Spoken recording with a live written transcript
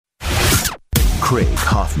Craig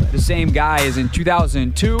Hoffman. The same guy as in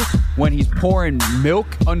 2002 when he's pouring milk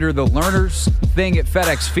under the learners thing at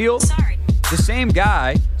FedEx Field. Sorry. The same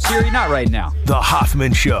guy. Siri, not right now. The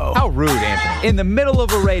Hoffman Show. How rude, Anthony. In the middle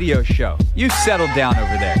of a radio show. You settled down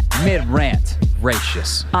over there. Mid-rant.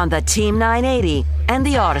 Gracious. On the Team 980 and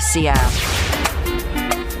the Odyssey app.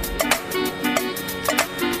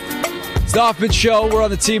 It's the Hoffman Show. We're on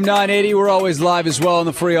the Team 980. We're always live as well on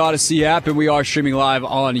the free Odyssey app, and we are streaming live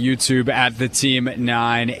on YouTube at the Team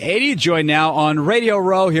 980. Joined now on Radio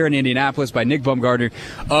Row here in Indianapolis by Nick Baumgardner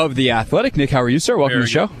of The Athletic. Nick, how are you, sir? Welcome to the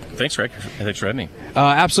show. Thanks, Greg. Thanks for having me.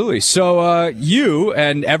 Absolutely. So you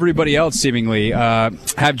and everybody else seemingly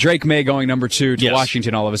have Drake May going number 2 to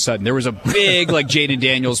Washington all of a sudden. There was a big Jaden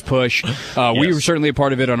Daniels push. We were certainly a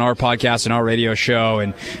part of it on our podcast and our radio show,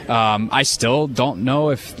 and I still don't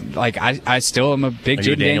know if I still am a big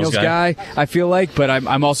Jaden Daniels guy, I feel like, but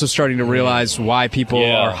I'm also starting to realize why people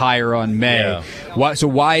are higher on May. Yeah.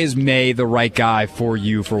 Why is May the right guy for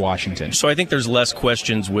you for Washington? So I think there's less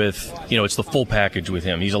questions with, it's the full package with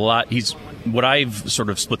him. He's what I've sort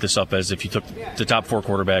of split this up as, if you took the top 4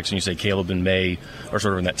 quarterbacks and you say Caleb and May are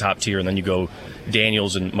sort of in that top tier, and then you go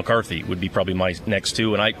Daniels and McCarthy would be probably my next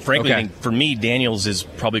 2. And I frankly think for me, Daniels is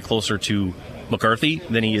probably closer to McCarthy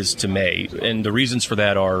than he is to May. And the reasons for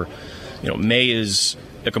that are, May is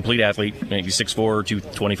a complete athlete. He's 6'4",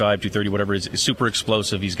 225, 230, whatever it is. He's super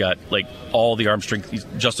explosive. He's got all the arm strength. He's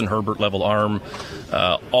Justin Herbert level arm,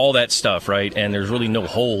 all that stuff, right? And there's really no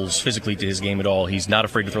holes physically to his game at all. He's not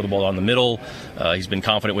afraid to throw the ball down the middle. He's been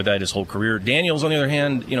confident with that his whole career. Daniels, on the other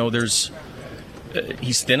hand,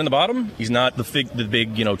 he's thin in the bottom. He's not the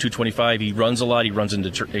big 225. He runs a lot. He runs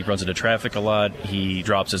into traffic a lot. He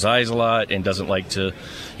drops his eyes a lot and doesn't like to,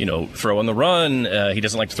 throw on the run. He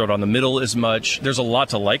doesn't like to throw it on the middle as much. There's a lot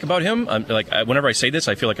to like about him. Whenever I say this,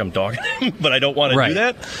 I feel like I'm dogging him, but I don't want to do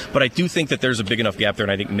that. But I do think that there's a big enough gap there,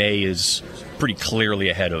 and I think May is pretty clearly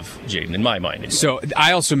ahead of Jaden in my mind. So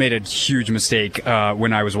I also made a huge mistake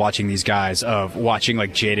when I was watching these guys of watching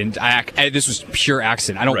Jaden. This was pure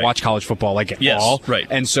accident. I don't watch college football at all. Right.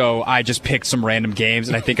 And so I just picked some random games,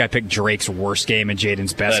 and I think I picked Drake's worst game and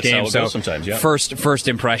Jaden's best game. How it goes sometimes, yeah. First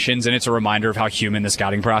impressions, and it's a reminder of how human the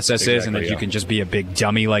scouting process is, and that you can just be a big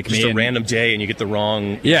dummy like me. Just a random day, and you get the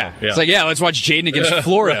wrong. Yeah. It's let's watch Jaden against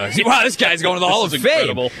Florida. Wow, this guy's going to the Hall of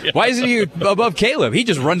Fame. Yeah. Why isn't he above Caleb? He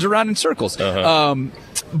just runs around in circles.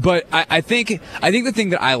 But I think the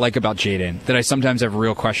thing that I like about Jaden that I sometimes have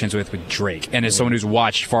real questions with Drake, and as someone who's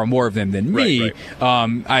watched far more of them than me,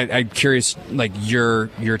 I'm curious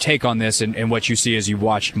your take on this and what you see as you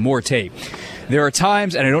watched more tape. There are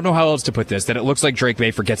times, and I don't know how else to put this, that it looks like Drake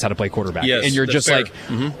May forgets how to play quarterback. Yes, and you're just fair.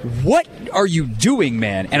 What are you doing,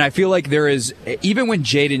 man? And I feel like there is, even when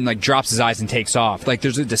Jaden drops his eyes and takes off,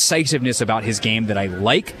 there's a decisiveness about his game that I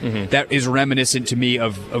like that is reminiscent to me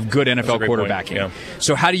of good NFL quarterbacking. Yeah.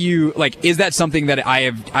 So how do you, is that something that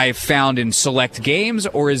I have found in select games,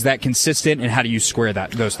 or is that consistent, and how do you square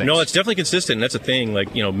those things? No, it's definitely consistent, and that's a thing.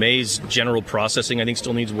 May's general processing, I think,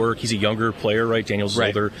 still needs work. He's a younger player, right? Daniels is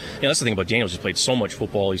older. Yeah, that's the thing about Daniels. He's played so much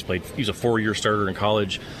football. He's a 4-year starter in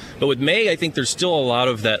college. But with May, I think there's still a lot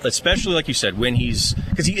of that, especially like you said,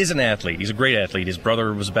 because he is an athlete. He's a great athlete. His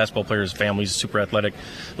brother was a basketball player. His family's super athletic.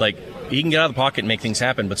 He can get out of the pocket and make things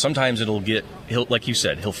happen, but sometimes he'll like you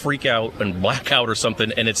said, he'll freak out and black out or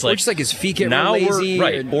something, and it's or just his feet get lazy.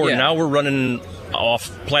 Now we're running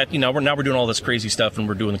off plat. Now we're doing all this crazy stuff, and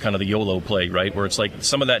we're doing kind of the YOLO play, right? Where it's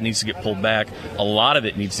some of that needs to get pulled back. A lot of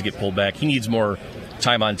it needs to get pulled back. He needs more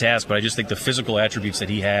time on task, but I just think the physical attributes that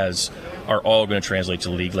he has are all going to translate to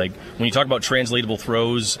the league. When you talk about translatable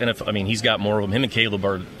throws, and he's got more of them. Him and Caleb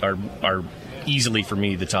are easily for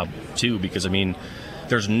me the top 2, because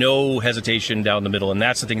there's no hesitation down the middle, and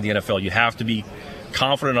that's the thing in the NFL. You have to be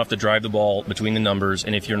confident enough to drive the ball between the numbers,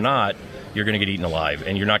 and if you're not, you're going to get eaten alive,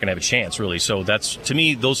 and you're not going to have a chance, really. So that's, to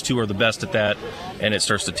me, those 2 are the best at that, and it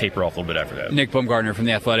starts to taper off a little bit after that. Nick Baumgardner from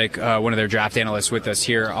The Athletic, one of their draft analysts with us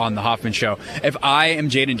here on the Hoffman Show. If I am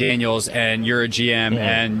Jaden Daniels and you're a GM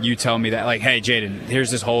and you tell me that, hey, Jaden,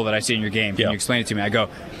 here's this hole that I see in your game. Can you explain it to me? I go,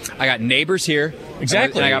 I got neighbors here.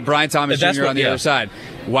 Exactly. And I got Brian Thomas Jr. on the other side.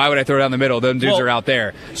 Why would I throw it down the middle? Those dudes are out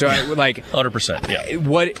there. So, 100%. Yeah.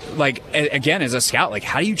 What, again, as a scout,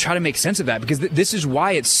 how do you try to make sense of that? Because this is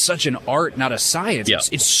why it's such an art, not a science. Yeah.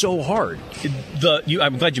 It's so hard.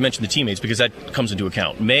 I'm glad you mentioned the teammates, because that comes into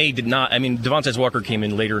account. May did not. Devontae Walker came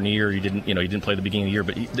in later in the year. He didn't play at the beginning of the year,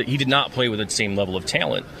 but he did not play with the same level of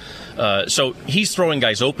talent. So he's throwing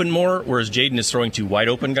guys open more, whereas Jaden is throwing to wide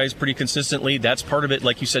open guys pretty consistently. That's part of it,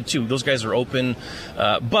 like you said, too. Those guys are open.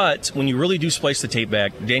 But when you really do splice the tape back,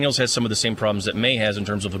 quarterback. Daniels has some of the same problems that May has in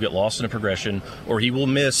terms of he'll get lost in a progression, or he will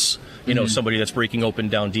miss, somebody that's breaking open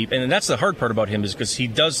down deep. And that's the hard part about him, is because he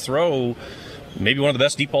does throw maybe one of the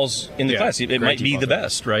best deep balls in the class. It might be the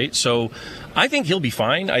best, right? So I think he'll be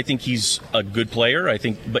fine. I think he's a good player.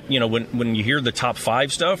 But when you hear the top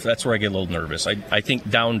 5 stuff, that's where I get a little nervous. I think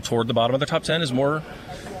down toward the bottom of the top 10 is more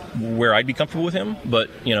where I'd be comfortable with him. But,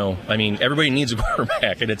 everybody needs a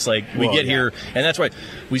quarterback. And it's like we get here. And that's why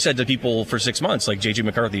we said to people for 6 months, like, J.J.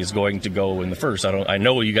 McCarthy is going to go in the first. I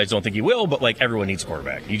know you guys don't think he will, but, like, everyone needs a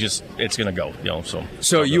quarterback. It's going to go,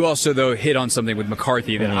 So you also, though, hit on something with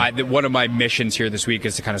McCarthy that one of my missions here this week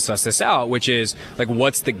is to kind of suss this out, which is, like,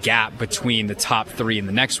 what's the gap between the top 3 and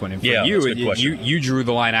the next one? And for you drew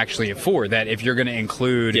the line actually at 4, that if you're going to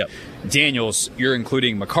include Daniels, you're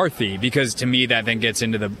including McCarthy, because to me that then gets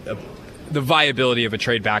into the viability of a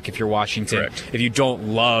trade back if you're Washington. Correct. If you don't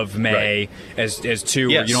love May as 2, or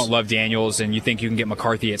you don't love Daniels and you think you can get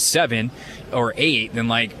McCarthy at 7 or 8,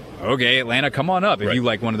 then okay, Atlanta, come on up if you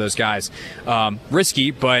like one of those guys. Risky,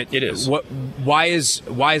 but it is. Why is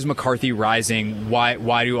McCarthy rising?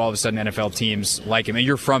 Why do all of a sudden NFL teams like him? And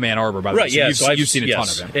you're from Ann Arbor, by the way. Right, yeah. So you've seen a ton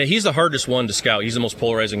of him. And he's the hardest one to scout. He's the most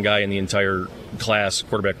polarizing guy in the entire class,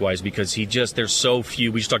 quarterback-wise, because there's so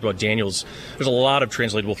few. We just talked about Daniels. There's a lot of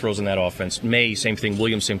translatable throws in that offense. May, same thing.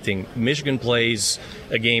 Williams, same thing. Michigan plays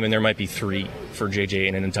a game, and there might be 3 for JJ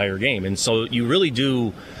in an entire game. And so you really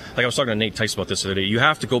do. Like I was talking to Nate Tice about this the other day, you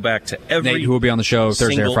have to go back to every Nate, who will be on the show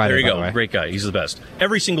Thursday or Friday. There you go. By the way. Great guy. He's the best.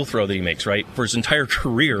 Every single throw that he makes, right, for his entire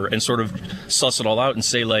career, and sort of suss it all out and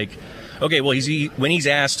say, like, okay, well, when he's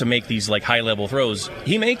asked to make these, like, high-level throws,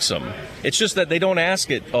 he makes them. It's just that they don't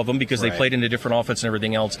ask it of him because they played in a different offense and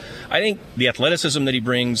everything else. I think the athleticism that he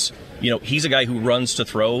brings, he's a guy who runs to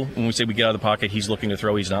throw. When we say we get out of the pocket, he's looking to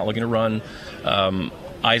throw. He's not looking to run.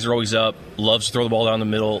 Eyes are always up, loves to throw the ball down the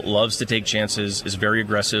middle, loves to take chances, is very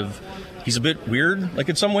aggressive. He's a bit weird, like,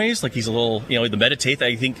 in some ways. Like, he's a little, the meditate.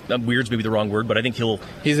 I think weird's maybe the wrong word, but I think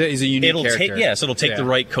he's a unique character. It'll take the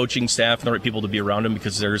right coaching staff and the right people to be around him,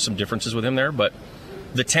 because there's some differences with him there. But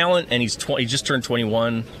the talent, and he just turned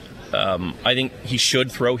 21. I think he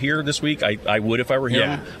should throw here this week. I would if I were him.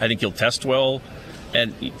 Yeah. I think he'll test well,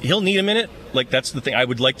 and he'll need a minute. Like, that's the thing. I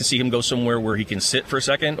would like to see him go somewhere where he can sit for a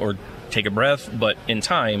second or take a breath. But in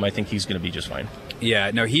time, I think he's going to be just fine.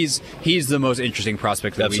 Yeah, no, he's the most interesting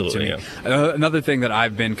prospect of the week to me. Yeah. Another thing that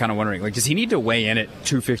I've been kind of wondering, like, does he need to weigh in at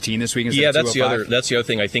 215 this week? Yeah, that's the other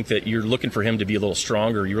thing. I think that you're looking for him to be a little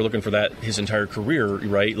stronger. You were looking for that his entire career,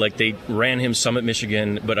 right? Like, they ran him some at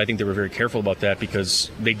Michigan, but I think they were very careful about that,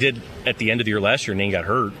 because they did at the end of the year last year, and he got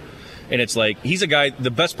hurt. And it's like, he's a guy,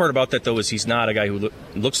 the best part about that, though, is he's not a guy who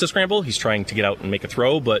looks to scramble. He's trying to get out and make a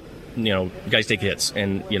throw, but guys take hits,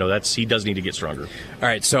 and he does need to get stronger. All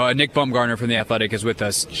right, so Nick Baumgardner from The Athletic is with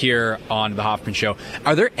us here on the Hoffman Show.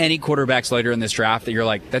 Are there any quarterbacks later in this draft that you're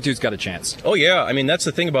like, that dude's got a chance? Oh yeah, I mean, that's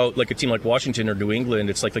the thing about, like, a team like Washington or New England.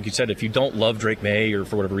 It's like you said, if you don't love Drake May, or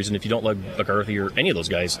for whatever reason, if you don't love McCarthy or any of those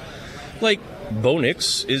guys, like, Bo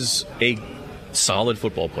Nix is a solid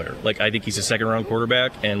football player. Like, I think he's a second-round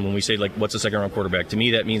quarterback, and when we say, like, what's a second-round quarterback, to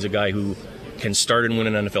me that means a guy who can start and win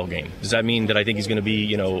an NFL game. Does that mean that I think he's going to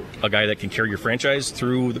be, a guy that can carry your franchise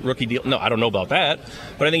through the rookie deal? No, I don't know about that,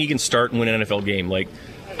 but I think he can start and win an NFL game. Like,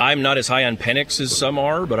 I'm not as high on Penix as some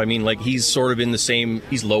are, but I mean, like, he's sort of in the same,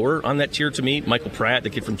 he's lower on that tier to me. Michael Pratt,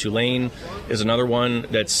 the kid from Tulane, is another one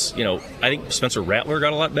that's, I think Spencer Rattler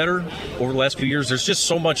got a lot better over the last few years. There's just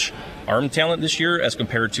so much arm talent this year as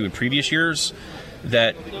compared to in previous years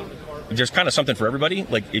that there's kind of something for everybody.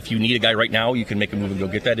 Like, if you need a guy right now, you can make a move and go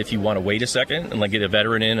get that. If you want to wait a second and, like, get a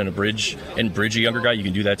veteran in and bridge a younger guy, you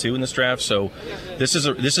can do that too in this draft. So this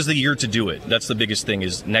is the year to do it. That's the biggest thing,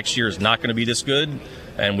 is next year is not going to be this good,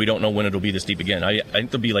 and we don't know when it'll be this deep again. I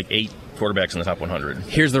think there'll be like 8 quarterbacks in the top 100.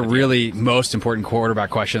 Here's the really most important quarterback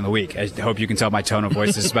question of the week. I hope you can tell my tone of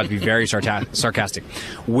voice. This is about to be very sarcastic.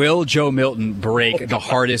 Will Joe Milton break the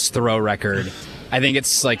hardest throw record? I think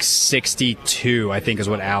it's like 62, I think, is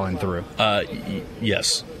what Allen threw.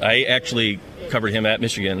 Yes. I actually covered him at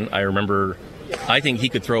Michigan. I think he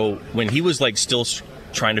could throw when he was, like, still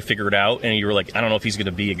trying to figure it out, and you were like, I don't know if he's going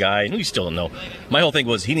to be a guy, and we still don't know. My whole thing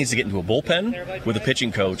was he needs to get into a bullpen with a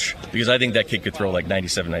pitching coach, because I think that kid could throw like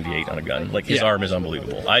 97, 98 on a gun. Like, his arm is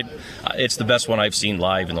unbelievable. It's the best one I've seen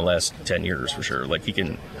live in the last 10 years for sure. Like, he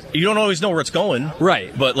can. You don't always know where it's going,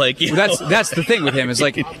 right? But, like, that's the thing with him, is,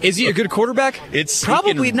 like, is he a good quarterback? It's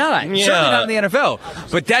probably not. Yeah. Certainly not in the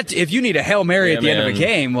NFL. But that, if you need a Hail Mary at the end of a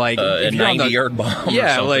game, like a 90-yard bomb, or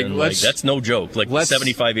something, like that's no joke. Like,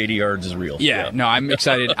 75, 80 yards is real. Yeah. No, I'm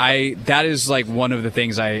excited. That is like one of the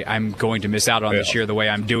things I'm going to miss out on this year. The way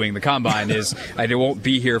I'm doing the combine is I won't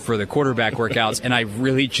be here for the quarterback workouts, and I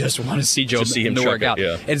really just want to see Joe in the workout.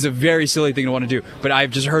 It's a very silly thing to want to do, but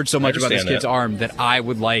I've just heard so much about this kid's arm that I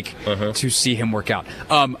would like to see him work out.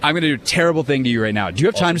 I'm going to do a terrible thing to you right now. Do you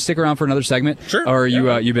have time to stick around for another segment? Sure. Or are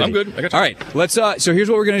you busy? I'm good. I got time. All right. Let's. So here's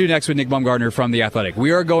what we're going to do next with Nick Baumgardner from The Athletic.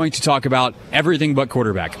 We are going to talk about everything but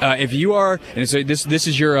quarterback. If you are, and so this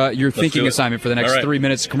is your thinking assignment for the next 3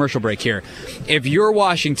 minutes commercial break here. If you're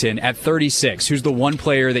Washington at 36, who's the one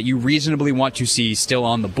player that you reasonably want to see still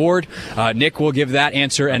on the board? Nick will give that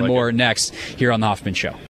answer and more next here on The Hoffman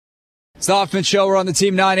Show. It's The Hoffman Show. We're on the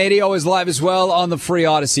Team 980, always live as well on the free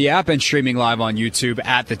Odyssey app and streaming live on YouTube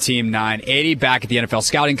at the Team 980. Back at the NFL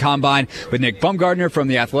Scouting Combine with Nick Baumgardner from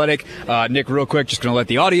The Athletic. Nick, real quick, just going to let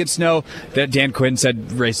the audience know that Dan Quinn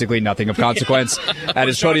said basically nothing of consequence at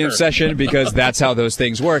his podium session because that's how those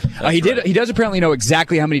things work. He does apparently know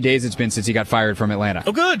exactly how many days it's been since he got fired from Atlanta.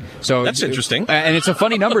 Oh, good. So that's interesting. And it's a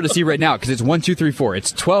funny number to see right now because it's 1, 2, 3, 4.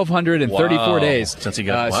 It's 1,234 days since he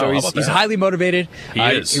got. So he's highly motivated. He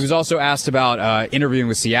is. He was also asked about interviewing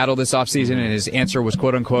with Seattle this offseason, and his answer was,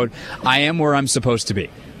 quote unquote, "I am where I'm supposed to be."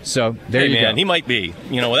 So there you go. He might be.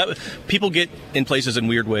 People get in places in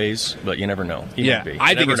weird ways, but you never know. He might be.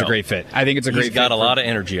 I think it's a great fit. He's got a lot of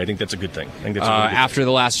energy. I think that's a good thing. After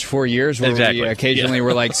the last 4 years, where we occasionally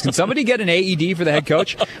were like, "Can somebody get an AED for the head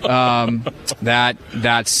coach?"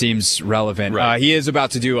 That seems relevant. Right. He is about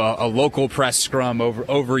to do a local press scrum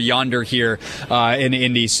over yonder here in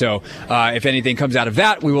Indy. So if anything comes out of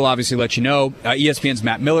that, we will obviously let you know. ESPN's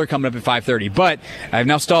Matt Miller coming up at 5:30. But I've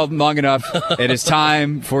now stalled long enough. It is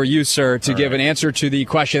time for you, sir, to give an answer to the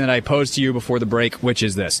question that I posed to you before the break, which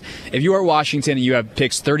is this. If you are Washington and you have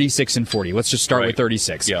picks 36 and 40, let's just start with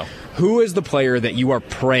 36. Yeah. Who is the player that you are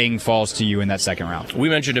praying falls to you in that second round? We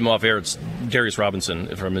mentioned him off air. It's Darius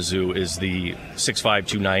Robinson from Mizzou is the 6'5",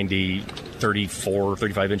 290,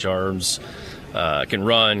 35-inch arms, can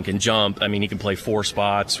run, can jump. I mean, he can play 4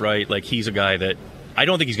 spots, right? Like, he's a guy that I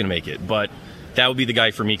don't think he's going to make it, but that would be the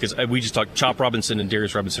guy for me because we just talked Chop Robinson and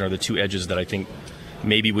Darius Robinson are the two edges that I think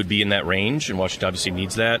maybe would be in that range, and Washington obviously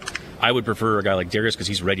needs that. I would prefer a guy like Darius because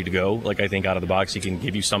he's ready to go. Like, I think out of the box he can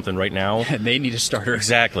give you something right now. And they need a starter.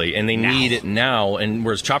 Exactly, and they need it now. And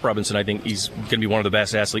whereas Chop Robinson, I think he's going to be one of the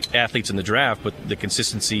best athletes in the draft, but the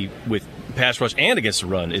consistency with pass rush and against the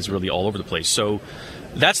run is really all over the place. So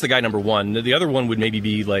that's the guy number one. The other one would maybe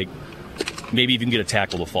be like, maybe if you can get a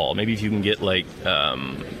tackle to fall. Maybe if you can get like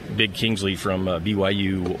Big Kingsley from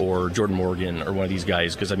BYU or Jordan Morgan or one of these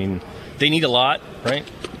guys, because I mean they need a lot, right?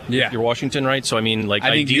 Yeah, you're Washington, right? So I mean, like, I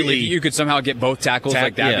think ideally you could somehow get both tackles,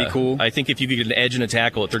 like that'd be cool. I think if you could get an edge and a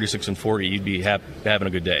tackle at 36 and 40, you'd be having a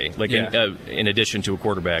good day. Like in addition to a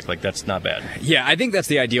quarterback, like that's not bad. Yeah, I think that's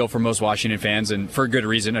the ideal for most Washington fans, and for good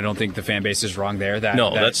reason. I don't think the fan base is wrong there.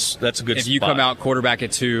 That's a good. If you come out quarterback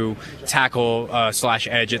at 2, tackle /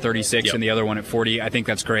 edge at 36, and the other one at 40, I think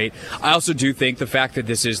that's great. I also do think the fact that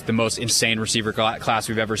this is the most insane receiver class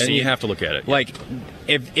we've ever seen. And you have to look at it. Like,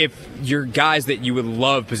 if your guys that you would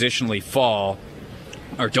love positionally fall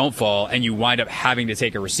or don't fall, and you wind up having to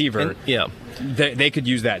take a receiver, they could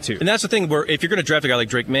use that too. And that's the thing, where if you're going to draft a guy like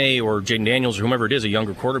Drake May or Jaden Daniels or whomever it is, a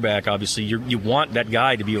younger quarterback, obviously you want that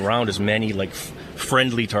guy to be around as many like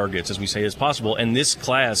friendly targets, as we say, as possible. And this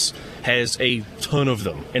class has a ton of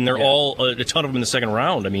them, and they're all a ton of them in the second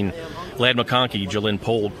round. I mean, Ladd McConkey, Jalen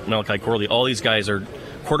Pold, Malachi Corley, all these guys are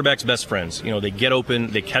quarterback's best friends. You know, they get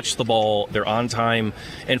open, they catch the ball, they're on time,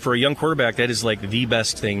 and for a young quarterback, that is like the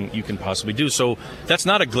best thing you can possibly do. So that's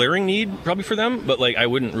not a glaring need probably for them, but like I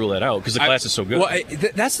wouldn't rule that out because the class is so good. Well,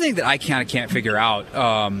 that's the thing that I kind of can't figure out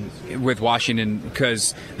with Washington,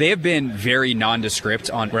 because they have been very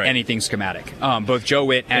nondescript on anything schematic. Both Joe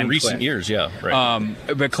Witt and in recent Cliff. years, right.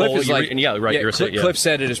 But Cliff is like, Cliff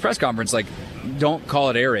said at his press conference, like, don't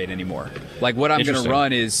call it air raid anymore. Like, what I'm going to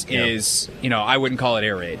run is I wouldn't call it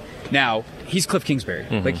air raid. Now, he's Cliff Kingsbury.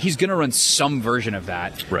 Mm-hmm. Like, he's going to run some version of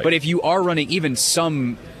that. Right. But if you are running even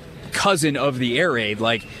some cousin of the air raid,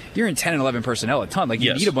 like, you're in 10 and 11 personnel a ton. Like,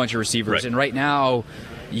 you need a bunch of receivers. Right. And right now,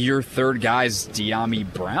 your third guy's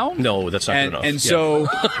De'Ami Brown? No, that's not good enough. And so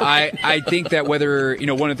I think that whether,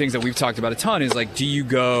 one of the things that we've talked about a ton is, like, do you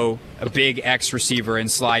go a big X receiver and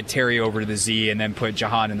slide Terry over to the Z and then put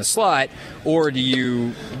Jahan in the slot, or do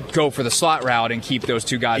you go for the slot route and keep those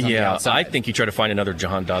two guys on the outside? I think you try to find another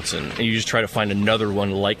Jahan Dotson, and you just try to find another one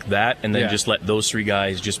like that, and then just let those three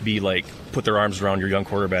guys just be like, put their arms around your young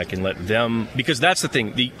quarterback and let them, because that's the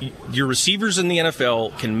thing. Your receivers in the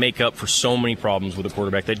NFL can make up for so many problems with a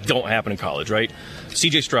quarterback quarterback that don't happen in college, right?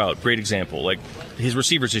 C.J. Stroud, great example. Like, his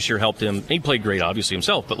receivers this year helped him. He played great, obviously,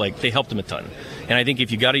 himself, but, like, they helped him a ton. And I think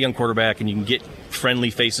if you got a young quarterback and you can get friendly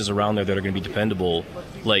faces around there that are going to be dependable,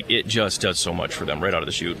 like, it just does so much for them right out of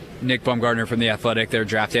the chute. Nick Baumgardner from The Athletic, their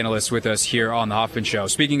draft analyst, with us here on the Hoffman Show.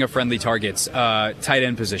 Speaking of friendly targets, tight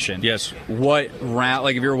end position. Yes. What round,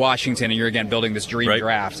 like if you're Washington and you're, again, building this dream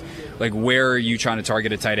draft, like where are you trying to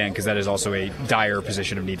target a tight end? Because that is also a dire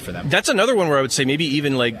position of need for them. That's another one where I would say maybe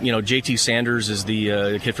even like, J.T. Sanders is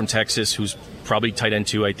the kid from Texas who's probably tight end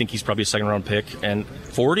too. I think he's probably a second-round pick. And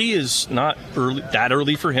 40 is not that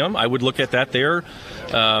early for him. I would look at that there.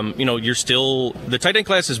 You're still – the tight end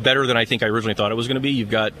class is better than I think I originally thought it was going to be. You've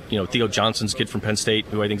got, Theo Johnson's kid from Penn State,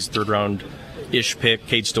 who I think is third-round-ish pick.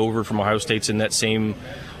 Cade Stover from Ohio State's in that same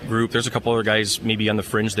group. There's a couple other guys maybe on the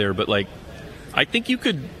fringe there. But, like, I think you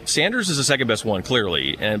could – Sanders is the second-best one,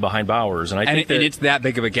 clearly, and behind Bowers. And it's that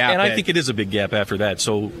big of a gap. And I think it is a big gap after that.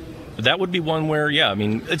 So that would be one where,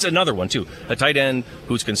 it's another one, too. A tight end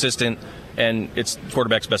who's consistent – and it's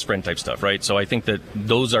quarterback's best friend type stuff, right? So I think that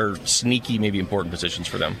those are sneaky, maybe important positions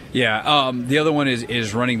for them. Yeah. The other one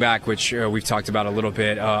is running back, which we've talked about a little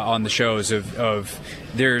bit on the shows of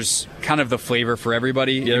there's kind of the flavor for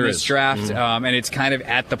everybody in this draft, and it's kind of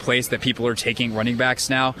at the place that people are taking running backs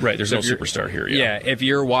now. Right. There's no superstar here. Yeah. If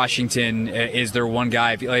you're Washington, is there one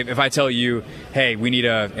guy? If I tell you, hey, we need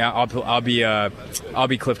I'll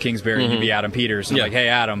be Cliff Kingsbury, and you be Adam Peters. And I'm like, hey,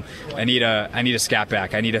 Adam, I need a scat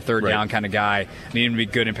back. I need a third down kind of guy. I need him to be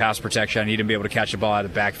good in pass protection. I need him to be able to catch the ball out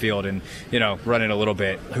of the backfield and run it a little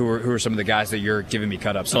bit. Who are some of the guys that you're giving me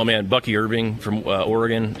cut ups on? Oh man, Bucky Irving from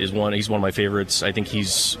Oregon is one. He's one of my favorites. I think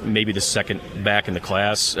he's maybe the second back in the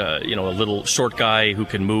class. A little short guy who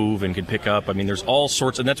can move and can pick up. I mean, there's all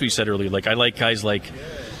sorts, and that's what you said earlier. Like, I like guys like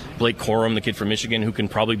Blake Corum, the kid from Michigan, who can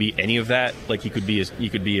probably be any of that. Like, he could be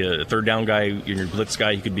a third down guy, your blitz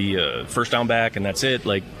guy. He could be a first down back, and that's it.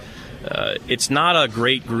 Like, it's not a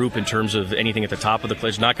great group in terms of anything at the top of the class.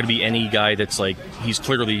 There's not going to be any guy that's like, he's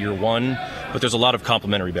clearly year one, but there's a lot of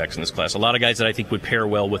complementary backs in this class. A lot of guys that I think would pair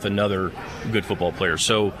well with another good football player.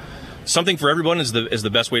 So something for everyone is the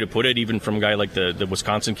best way to put it, even from a guy like the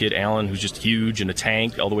Wisconsin kid, Allen, who's just huge and a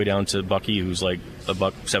tank, all the way down to Bucky, who's like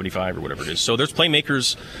 $175 or whatever it is. So there's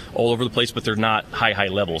playmakers all over the place, but they're not high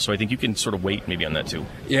level. So I think you can sort of wait maybe on that too.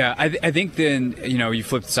 Yeah, I think then, you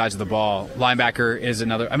flip the sides of the ball. Linebacker is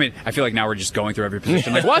another. I mean, I feel like now we're just going through every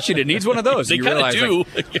position. Like, Washington needs one of those. They kind of do.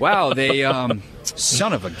 Like, wow, they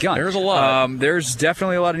son of a gun. There's a lot. There's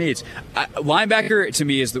definitely a lot of needs. Linebacker, to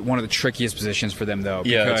me, is one of the trickiest positions for them, though.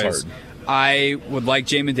 Yeah, it's hard. I would like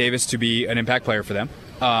Jamin Davis to be an impact player for them.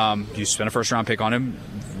 You spent a first-round pick on him.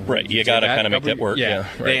 Right, you got to kind of make that work. Yeah,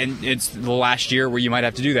 right. And it's the last year where you might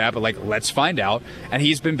have to do that, but let's find out. And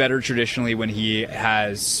he's been better traditionally when he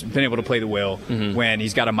has been able to play the will, when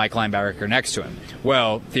he's got a Mike linebacker next to him.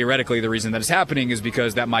 Well, theoretically, the reason that it's happening is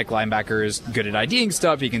because that Mike linebacker is good at IDing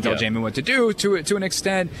stuff. He can tell Jamin what to do to an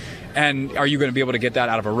extent. And are you going to be able to get that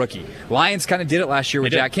out of a rookie? Lions kind of did it last year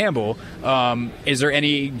with Jack Campbell. Is there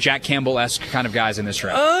any Jack Campbell-esque kind of guys in this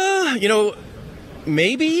draft?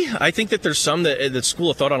 Maybe. I think that there's some that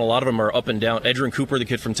school of thought on. A lot of them are up and down. Edgerrin Cooper, the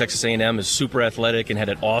kid from Texas A&M, is super athletic and had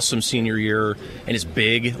an awesome senior year and is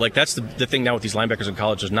big. Like, that's the thing now with these linebackers in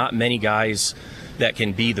college. There's not many guys that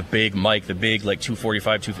can be the big Mike, the big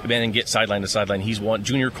 245, and get sideline to sideline. He's one.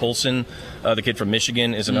 Junior Colson, the kid from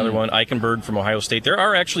Michigan, is another one. Eichenberg from Ohio State. There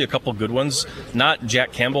are actually a couple good ones. Not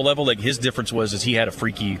Jack Campbell level. Like, his difference is he had a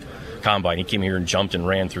freaky combine. He came here and jumped and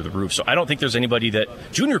ran through the roof. So I don't think there's anybody that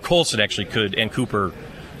Junior Colson actually could, and Cooper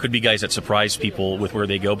could be guys that surprise people with where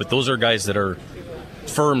they go. But those are guys that are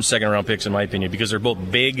firm second-round picks, in my opinion, because they're both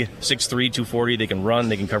big, 6'3", 240. They can run,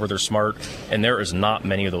 they can cover, they're smart, and there is not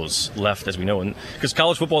many of those left, as we know. And because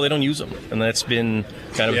college football, they don't use them, and that's been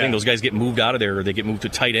kind of a thing. Those guys get moved out of there, or they get moved to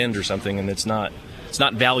tight end or something, and it's not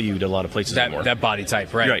valued a lot of places anymore. That body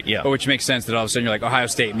type, right? Right, yeah. Which makes sense that all of a sudden you're like Ohio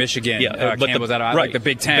State, Michigan, but Campbell's out of like the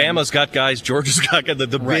Big Ten. Bama's got guys, Georgia's got guys,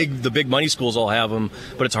 the big money schools all have them,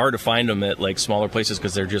 but it's hard to find them at smaller places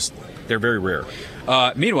because they're very rare.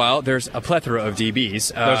 Meanwhile, there's a plethora of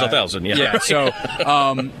DBs. There's 1,000, yeah. Yeah, so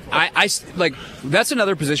I that's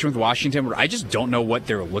another position with Washington where I just don't know what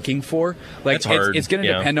they're looking for. That's hard. It's going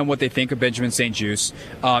to depend on what they think of Benjamin St. Juste.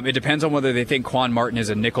 It depends on whether they think Quan Martin is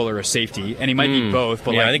a nickel or a safety, and he might be both.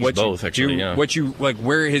 But I think it's both, actually.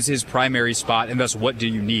 Where is his primary spot, and thus what do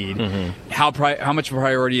you need? How much of a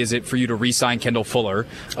priority is it for you to re-sign Kendall Fuller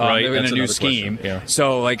in a new scheme? Yeah.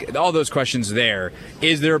 So all those questions there.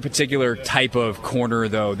 Is there a particular type of corner,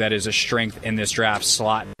 though, that is a strength in this draft,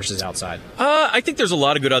 slot versus outside? I think there's a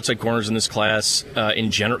lot of good outside corners in this class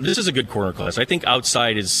in general. This is a good corner class. I think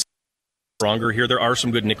outside is stronger here. There are some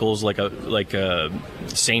good nickels like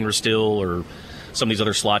Sane Still or some of these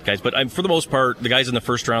other slot guys. But for the most part, the guys in the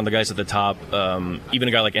first round, the guys at the top, even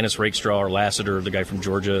a guy like Ennis Rakestraw or Lassiter, the guy from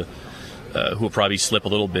Georgia, who will probably slip a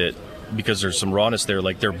little bit because there's some rawness there.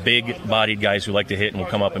 Like, they're big-bodied guys who like to hit and will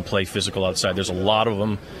come up and play physical outside. There's a lot of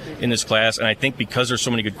them in this class, and I think because there's so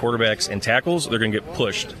many good quarterbacks and tackles, they're going to get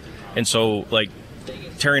pushed. And so, like,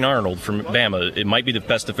 Terry Arnold from Bama, it might be the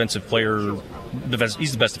best defensive player.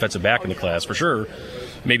 He's the best defensive back in the class for sure.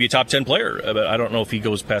 Maybe a top 10 player, but I don't know if he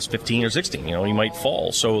goes past 15 or 16. He might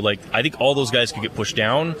fall. So, like, I think all those guys could get pushed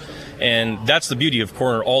down, and that's the beauty of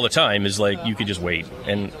corner all the time is, like, you could just wait,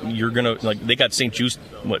 and you're going to, like, they got St. Juice,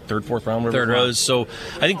 third, fourth round, whatever it was. So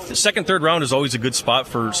I think the second, third round is always a good spot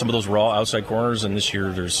for some of those raw outside corners, and this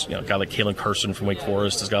year there's a guy like Kalen Carson from Wake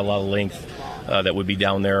Forest has got a lot of length that would be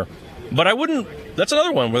down there. But I wouldn't. That's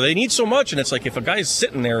another one where they need so much, and it's like if a guy's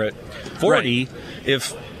sitting there at 40,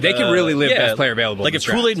 if they can really live best player available. Like if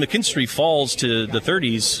Kool-Aid McKinstry falls to the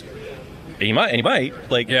 30s, he might.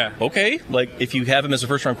 Like, okay. Like if you have him as a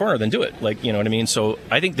first round corner, then do it. Like, you know what I mean? So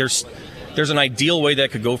I think there's an ideal way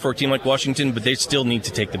that could go for a team like Washington, but they still need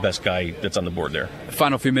to take the best guy that's on the board there.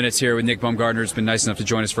 Final few minutes here with Nick Baumgardner. Has been nice enough to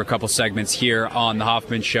join us for a couple segments here on the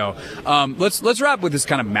Hoffman Show. Let's wrap with this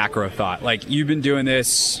kind of macro thought. Like, you've been doing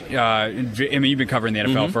this. You've been covering the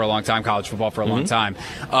NFL for a long time, college football for a long time.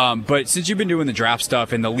 But since you've been doing the draft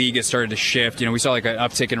stuff and the league has started to shift, we saw like an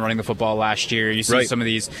uptick in running the football last year. You see some of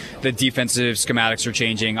the defensive schematics are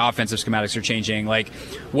changing, offensive schematics are changing. Like,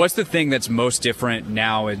 what's the thing that's most different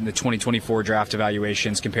now in the 2024 draft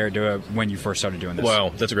evaluations compared to when you first started doing this?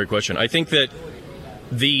 Wow, that's a great question. I think that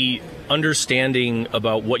the understanding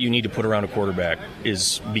about what you need to put around a quarterback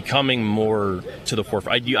is becoming more to the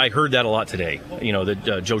forefront. I heard that a lot today.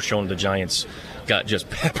 That Joe Schoen of the Giants got just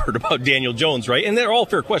peppered about Daniel Jones, right? And they're all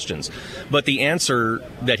fair questions. But the answer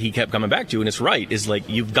that he kept coming back to, and it's right, is like,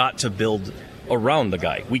 you've got to build around the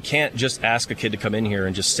guy. We can't just ask a kid to come in here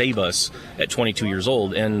and just save us at 22 years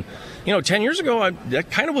old. And 10 years ago,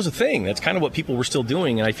 that kind of was a thing. That's kind of what people were still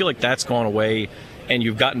doing, and I feel like that's gone away. And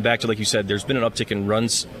you've gotten back to, like you said, there's been an uptick in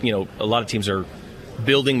runs. A lot of teams are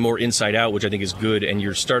building more inside out, which I think is good, and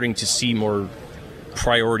you're starting to see more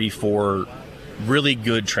priority for really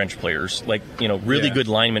good trench players. Like, really good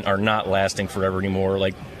linemen are not lasting forever anymore.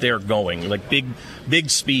 Like, they're going. Like, big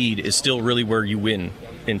speed is still really where you win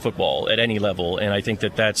in football at any level, and I think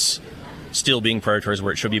that that's still being prioritized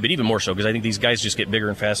where it should be, but even more so because I think these guys just get bigger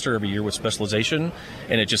and faster every year with specialization,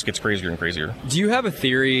 and it just gets crazier and crazier. Do you have a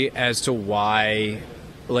theory as to why,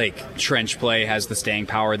 like, trench play has the staying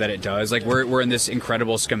power that it does? Like, we're in this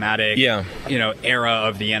incredible schematic, era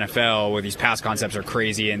of the NFL where these pass concepts are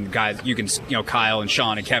crazy, and guys, you can, Kyle and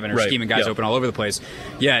Sean and Kevin are scheming guys open all over the place.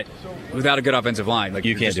 Yet, without a good offensive line, like,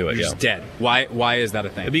 you can't do it. You're just dead. Why is that a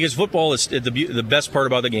thing? Because football is the best part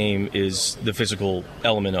about the game is the physical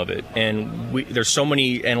element of it, and there's so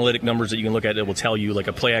many analytic numbers that you can look at that will tell you, like,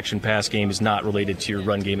 a play action pass game is not related to your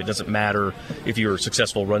run game. It doesn't matter if you're a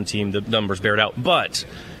successful run team; the numbers bear it out. But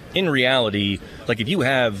in reality, like, if you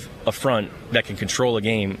have a front that can control a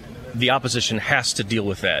game, the opposition has to deal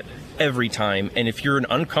with that every time. And if you're an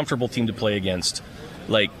uncomfortable team to play against,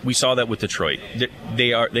 like we saw that with Detroit,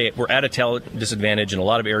 they were at a talent disadvantage in a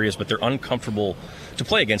lot of areas, but they're uncomfortable to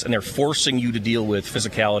play against, and they're forcing you to deal with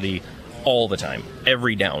physicality all the time,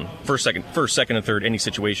 every down, first, second, and third, any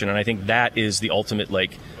situation. And I think that is the ultimate,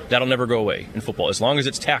 like, that'll never go away in football as long as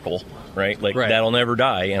it's tackle, right? Like, that'll never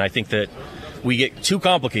die. And I think that we get too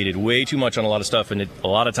complicated way too much on a lot of stuff, and a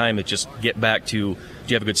lot of time it just get back to, do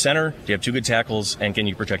you have a good center, do you have two good tackles, and can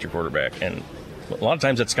you protect your quarterback? And a lot of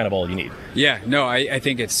times that's kind of all you need. Yeah, no, I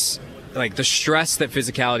think it's like the stress that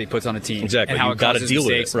physicality puts on a team, exactly, and how you've got to deal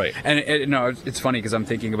mistakes. with it, right? And it's funny because I'm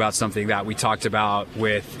thinking about something that we talked about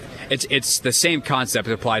with. It's the same concept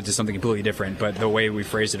applied to something completely different, but the way we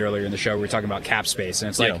phrased it earlier in the show, we were talking about cap space, and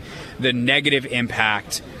it's like the negative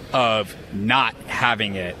impact of not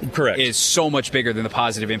having it is so much bigger than the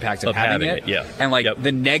positive impact of having it. Yeah. And like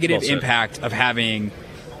the negative impact of having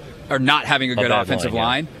or not having a good offensive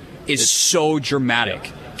line is so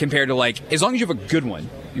dramatic compared to, like, as long as you have a good one,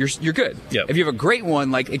 you're good. Yep. If you have a great one,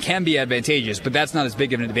 like, it can be advantageous, but that's not as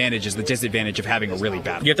big of an advantage as the disadvantage of having a really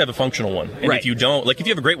bad one. You have to have a functional one. And if you don't, like, if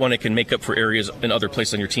you have a great one, it can make up for areas in other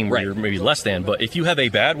places on your team where you're maybe less than. But if you have a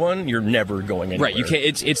bad one, you're never going anywhere. Right. You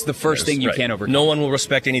can't. It's the first thing you can't overcome. No one will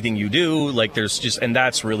respect anything you do. Like, there's just, and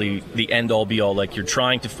that's really the end all be all. Like, you're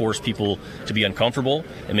trying to force people to be uncomfortable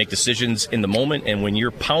and make decisions in the moment. And when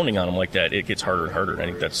you're pounding on them like that, it gets harder and harder. I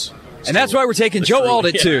think that's And that's why we're taking Joe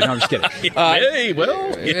Alden, too. No, I'm just kidding. Hey,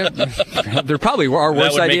 well. There probably are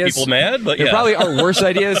worse that would ideas. Make people mad, but there probably are worse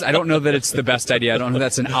ideas. I don't know that it's the best idea. I don't know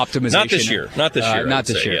that's an optimization. Not this year. Not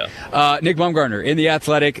this year. Yeah. Nick Baumgardner in The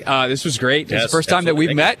Athletic. This was great. It's the first time that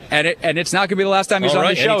we've met, and it's not going to be the last time he's on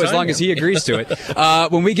the show as long as he agrees to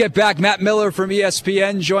it. When we get back, Matt Miller from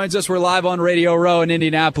ESPN joins us. We're live on Radio Row in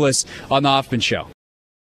Indianapolis on The Hoffman Show.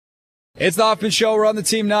 It's The Hoffman Show. We're on the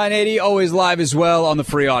Team 980, always live as well on the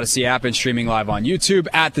free Odyssey app and streaming live on YouTube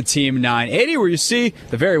at the Team 980, where you see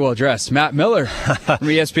the very well-dressed Matt Miller from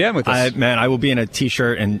ESPN with us. I will be in a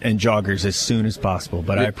T-shirt and joggers as soon as possible,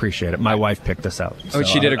 but I appreciate it. My wife picked us out. So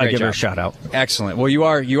she did a great job. I give her a shout-out. Excellent. Well, you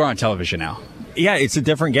are on television now. Yeah, it's a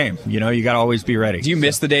different game. You got to always be ready. Do you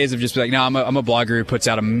miss the days of just be like, no, I'm a blogger who puts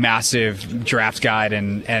out a massive draft guide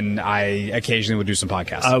and I occasionally would do some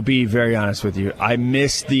podcasts? I'll be very honest with you. I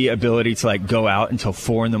miss the ability to go out until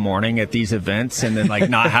 4 a.m. at these events and then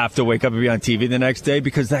not have to wake up and be on TV the next day,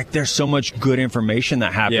 because there's so much good information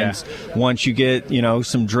that happens once you get,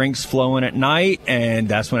 some drinks flowing at night, and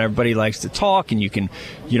that's when everybody likes to talk, and you can,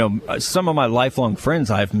 some of my lifelong friends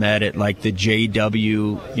I've met at the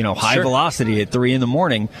JW, high velocity at 3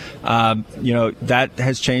 a.m. That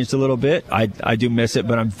has changed a little bit. I do miss it,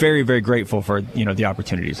 but I'm very, very grateful for the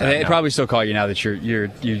opportunities. They probably still call you now that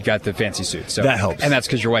you got the fancy suit. So that helps, and that's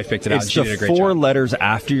because your wife picked it out. It's and she did a great job. 4 job. Letters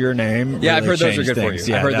after your name. Yeah, really I've heard those are good things. for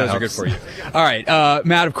you. Yeah, I've heard those helps. are good for you. All right,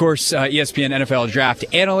 Matt, of course, ESPN NFL draft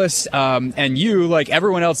analyst, and you, like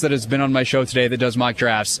everyone else that has been on my show today that does mock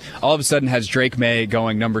drafts, all of a sudden has Drake May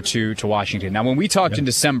going number 2 to Washington. Now, when we talked in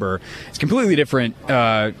December, it's completely different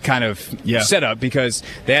kind of setup, because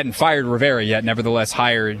they hadn't fired Rivera yet, nevertheless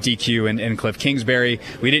hired DQ and Cliff Kingsbury.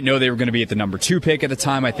 We didn't know they were going to be at the number 2 pick at the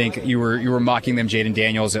time. I think you were mocking them, Jaden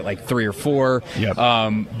Daniels, at 3 or 4. Yep.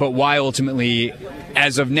 But why ultimately,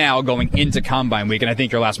 as of now, going into Combine Week, and I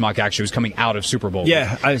think your last mock actually was coming out of Super Bowl.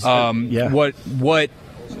 Yeah. What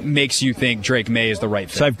makes you think Drake May is the right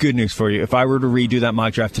fit? So I have good news for you. If I were to redo that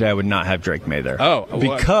mock draft today, I would not have Drake May there.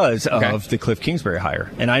 Because of the Cliff Kingsbury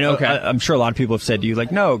hire. And I know, I'm sure a lot of people have said to you,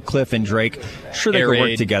 no, Cliff and Drake, sure, they could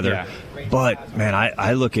work together. Yeah. But, man,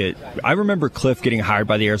 I remember Cliff getting hired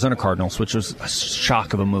by the Arizona Cardinals, which was a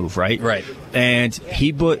shock of a move, right? Right. And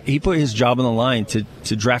he put his job on the line to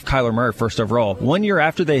draft Kyler Murray first overall, 1 year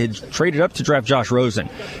after they had traded up to draft Josh Rosen.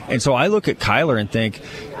 And so I look at Kyler and think,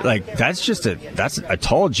 that's a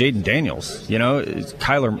tall Jaden Daniels.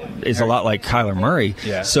 Kyler is a lot like Kyler Murray.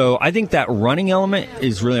 Yeah. So I think that running element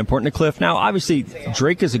is really important to Cliff. Now, obviously,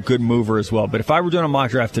 Drake is a good mover as well. But if I were doing a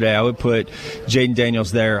mock draft today, I would put Jaden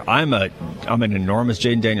Daniels there. I'm an enormous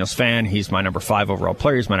Jaden Daniels fan. He's my number 5 overall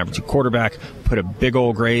player. He's my number 2 quarterback. Put a big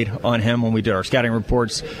old grade on him when we did our scouting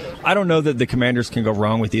reports. I don't know that the Commanders can go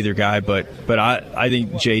wrong with either guy, but I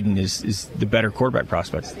think Jaden is the better quarterback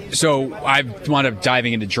prospect. So I wound up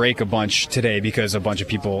diving into Drake a bunch today because a bunch of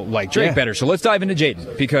people like Drake better. So let's dive into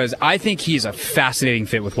Jaden, because I think he's a fascinating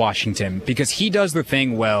fit with Washington, because he does the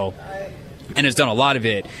thing well and has done a lot of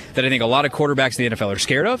it that I think a lot of quarterbacks in the NFL are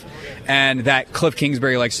scared of, and that Cliff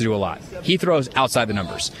Kingsbury likes to do a lot. He throws outside the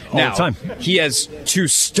numbers. All the time. He has 2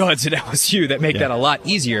 studs at LSU that make that a lot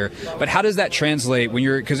easier. But how does that translate when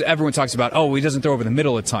because everyone talks about, he doesn't throw over the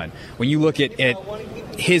middle a ton. When you look at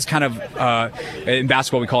his kind of, in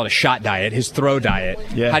basketball we call it a shot diet, his throw diet.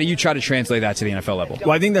 Yeah. How do you try to translate that to the NFL level?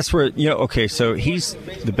 Well, I think that's where, so he's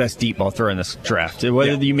the best deep ball thrower in this draft.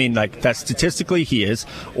 Whether you mean that statistically he is,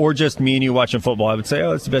 or just me and you watching football, I would say,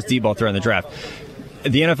 it's the best deep ball thrower in the draft.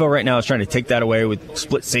 The NFL right now is trying to take that away with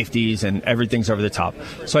split safeties and everything's over the top.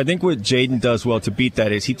 So I think what Jaden does well to beat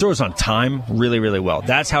that is he throws on time really, really well.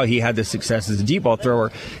 That's how he had the success as a deep ball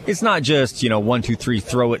thrower. It's not just, 1, 2, 3,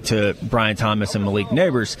 throw it to Brian Thomas and Malik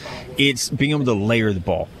Neighbors. It's being able to layer the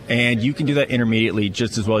ball. And you can do that intermediately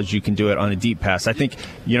just as well as you can do it on a deep pass. I think,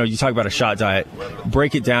 you talk about a shot diet,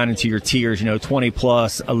 break it down into your tiers, 20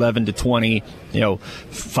 plus, 11 to 20,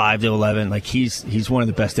 5 to 11. He's one of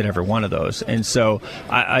the best at every one of those. And so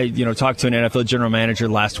I talked to an NFL general manager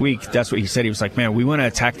last week. That's what he said. He was like, man, we want to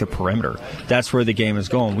attack the perimeter. That's where the game is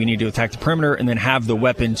going. We need to attack the perimeter and then have the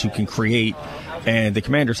weapons who can create. And the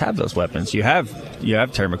Commanders have those weapons. You have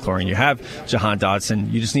Terry McLaurin. You have Jahan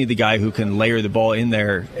Dotson. You just need the guy who can layer the ball in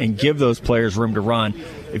there and give those players room to run.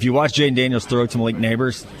 If you watch Jaden Daniels throw to Malik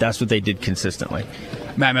Neighbors, that's what they did consistently.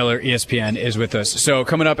 Matt Miller, ESPN, is with us. So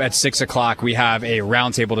coming up at 6 o'clock, we have a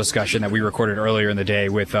roundtable discussion that we recorded earlier in the day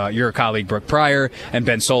with your colleague Brooke Pryor and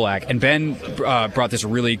Ben Solak. And Ben brought this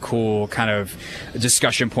really cool kind of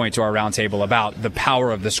discussion point to our roundtable about the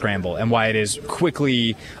power of the scramble and why it is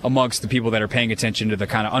quickly, amongst the people that are paying attention to the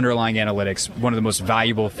kind of underlying analytics, one of the most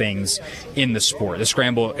valuable things in the sport. The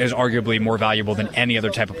scramble is arguably more valuable than any other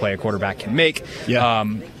type of play a quarterback can make. Yeah.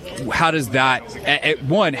 How does that,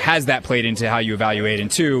 one, has that played into how you evaluate?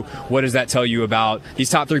 And two, what does that tell you about these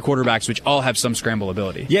top three quarterbacks, which all have some scramble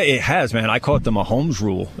ability? Yeah, it has, man. I call it the Mahomes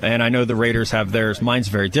rule. And I know the Raiders have theirs. Mine's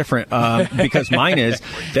very different because mine is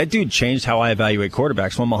that dude changed how I evaluate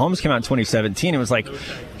quarterbacks. When Mahomes came out in 2017, it was like,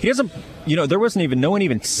 he doesn't, there wasn't even, no one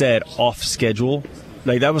even said off schedule.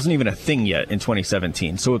 Like, that wasn't even a thing yet in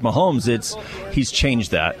 2017. So with Mahomes, he's changed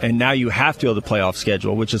that. And now you have to be able to play off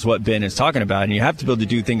schedule, which is what Ben is talking about. And you have to be able to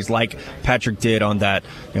do things like Patrick did on that,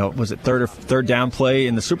 was it third down play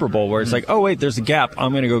in the Super Bowl where it's like, oh, wait, there's a gap.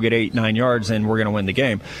 I'm going to go get 8-9 yards and we're going to win the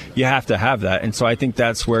game. You have to have that. And so I think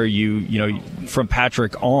that's where from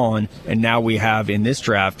Patrick on, and now we have in this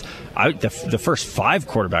draft, the first 5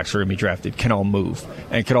 quarterbacks who are going to be drafted can all move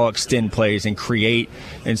and can all extend plays and create.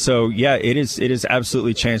 And so, yeah, it is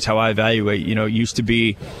absolutely changed how I evaluate. It used to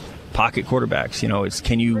be pocket quarterbacks. It's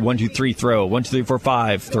can you 1, 2, 3 throw, 1, 2, 3, 4,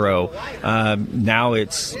 5 throw. Now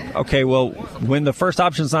it's okay. Well, when the first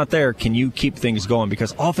option's not there, can you keep things going?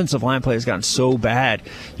 Because offensive line play has gotten so bad.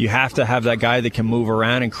 You have to have that guy that can move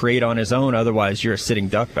around and create on his own. Otherwise, you're a sitting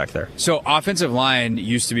duck back there. So offensive line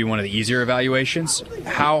used to be one of the easier evaluations.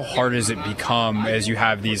 How hard has it become as you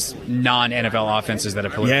have these non-NFL offenses that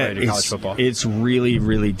have proliferated in college football? It's really,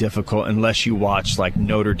 really difficult unless you watch like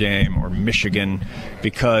Notre Dame or Michigan,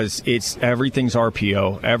 because everything's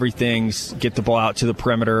RPO, everything's get the ball out to the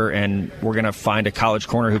perimeter, and we're going to find a college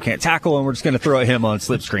corner who can't tackle, and we're just going to throw at him on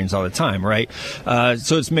slip screens all the time, right?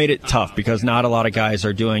 So it's made it tough because not a lot of guys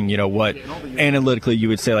are doing, what analytically you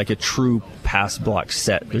would say like a true pass block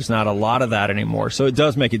set. There's not a lot of that anymore, so it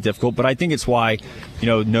does make it difficult. But I think it's why,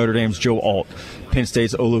 Notre Dame's Joe Alt, Penn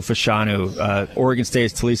State's Olu Fashanu, Oregon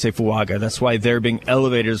State's Talise Fuaga. That's why they're being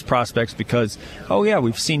elevated as prospects because, oh yeah,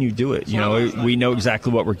 we've seen you do it. We know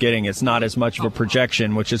exactly what we're getting. It's not as much of a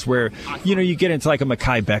projection, which is where, you get into like a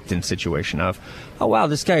Mekhi Becton situation of, oh wow,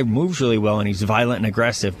 this guy moves really well and he's violent and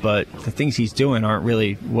aggressive, but the things he's doing aren't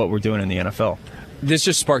really what we're doing in the NFL. This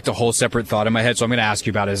just sparked a whole separate thought in my head, so I'm going to ask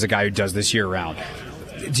you about it as a guy who does this year-round.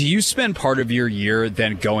 Do you spend part of your year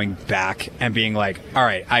then going back and being like, all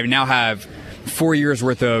right, I now have 4 years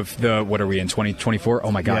worth of what are we in, 2024?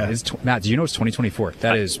 Oh my God. Yeah. Matt, do you know it's 2024?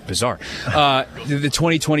 That is bizarre. The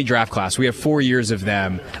 2020 draft class, we have 4 years of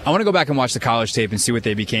them. I want to go back and watch the college tape and see what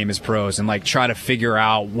they became as pros and like try to figure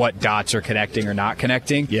out what dots are connecting or not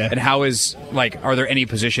connecting. Yeah. And how is are there any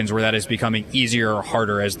positions where that is becoming easier or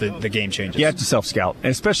harder as the game changes? You have to self-scout.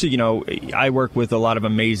 And especially, I work with a lot of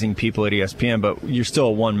amazing people at ESPN, but you're still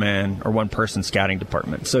a one-man or one-person scouting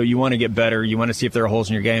department. So you want to get better. You want to see if there are holes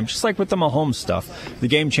in your game, just like with the Mahomes stuff. The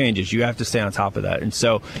game changes. You have to stay on top of that. And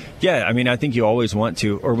so, yeah, I think you always want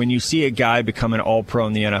to. Or when you see a guy become an all-pro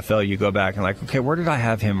in the NFL, you go back and like, okay, where did I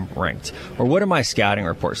have him ranked? Or what did my scouting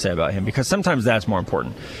report say about him? Because sometimes that's more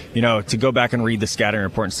important. To go back and read the scouting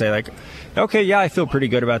report and say like, okay, yeah, I feel pretty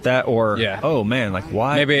good about that. Or, oh man, like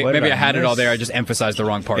why? Maybe I had it all there. I just emphasized the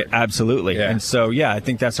wrong part. Absolutely. Yeah. And so, yeah, I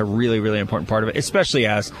think that's a really, really important part of it, especially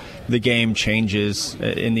as the game changes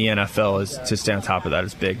in the NFL. Is to stay on top of that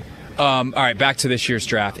is big. All right, back to this year's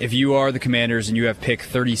draft. If you are the Commanders and you have pick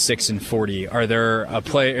 36 and 40, is there a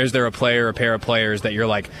pair of players that you're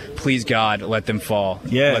like, please God, let them fall,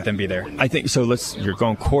 let them be there? I think so. You're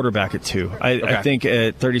going quarterback at 2. I think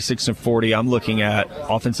at 36 and 40, I'm looking at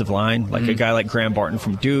offensive line, like a guy like Graham Barton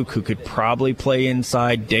from Duke, who could probably play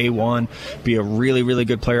inside day one, be a really, really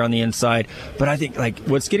good player on the inside. But I think like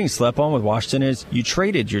what's getting slept on with Washington is you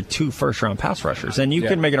traded your 2 first-round pass rushers, and you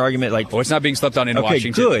can make an argument like, it's not being slept on in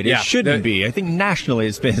Washington. Good. Yeah. Shouldn't be. I think nationally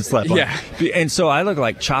it's been slept on. Yeah. And so I look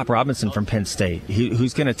like Chop Robinson from Penn State,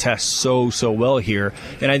 who's going to test so well here,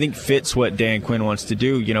 and I think fits what Dan Quinn wants to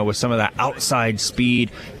do, with some of that outside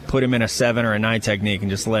speed, put him in a 7 or a 9 technique and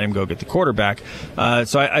just let him go get the quarterback.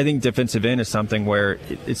 So I think defensive end is something where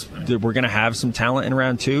we're going to have some talent in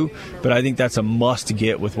round 2, but I think that's a must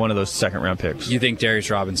get with one of those second-round picks. You think Darius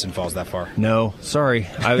Robinson falls that far? No, sorry.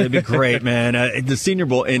 It'd be great, man. The Senior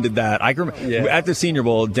Bowl ended that. At the Senior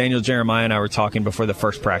Bowl, Daniel Jeremiah and I were talking before the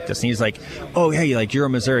first practice, and he's like, oh, hey, you're a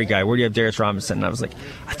Missouri guy. Where do you have Darius Robinson? And I was like,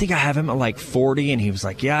 I think I have him at like 40, and he was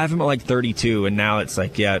like, yeah, I have him at like 32, and now it's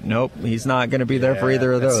like, yeah, nope, he's not going to be there for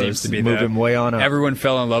either of those. seems to be moving way on up. Everyone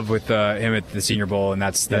fell in love with him at the Senior Bowl, and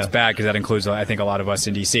that's bad because that includes, I think, a lot of us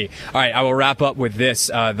in DC. All right, I will wrap up with this,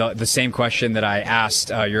 the same question that I asked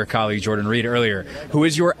your colleague Jordan Reed earlier. Who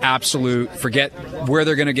is your absolute, forget where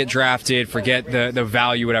they're going to get drafted, forget the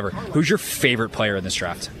value, whatever. Who's your favorite player in this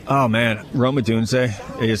draft? Oh, man. Rome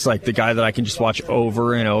Odunze is like the guy that I can just watch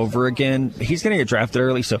over and over again. He's going to get drafted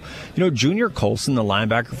early. So, Junior Colson, the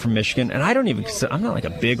linebacker from Michigan, and I'm not like a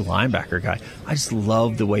big linebacker guy. I just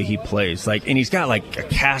love the way he plays. And he's got like a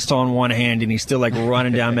cast on one hand, and he's still like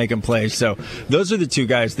running down making plays. So those are the two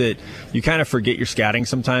guys that you kind of forget you're scouting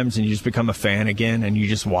sometimes, and you just become a fan again, and you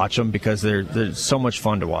just watch them because they're so much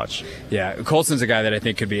fun to watch. Yeah, Colson's a guy that I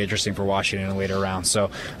think could be interesting for Washington in a later round.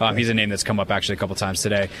 So he's a name that's come up actually a couple times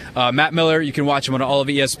today. Matt Miller, you can watch him on all of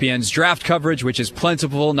ESPN's draft coverage, which is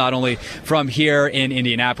plentiful, not only from here in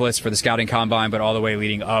Indianapolis for the scouting combine, but all the way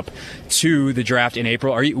leading up to the draft in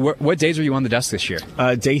April. What days are you on the desk this year?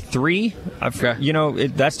 Day 3. Okay.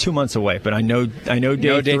 That's 2 months away, but I know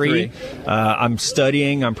day 3. I'm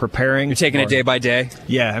studying. I'm preparing. You're taking it day by day?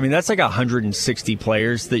 Yeah. I mean, that's like 160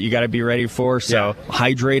 players that you got to be ready for. So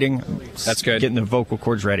hydrating. That's good. Getting the vocal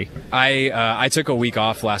cords ready. I took a week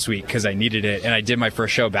off last week because I needed it, and I did my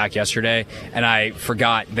first show back yesterday, and I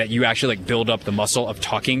forgot that you actually build up the muscle of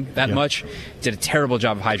talking that much. Did a terrible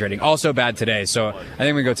job of hydrating. Also bad today, so I think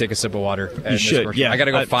I'm going to go take a sip of water. You should, yeah. I got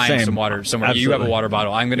to go find some water somewhere. Absolutely. You have a water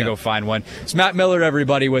bottle. I'm going to go find one. It's Matt Miller,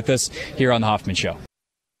 everybody, with us here on The Hoffman Show.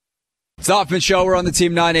 It's the Hoffman Show. We're on the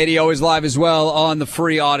Team 980, always live as well on the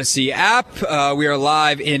free Odyssey app. We are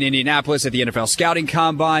live in Indianapolis at the NFL Scouting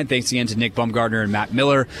Combine. Thanks again to Nick Baumgardner and Matt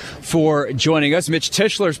Miller for joining us. Mitch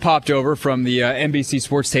Tischler's popped over from the NBC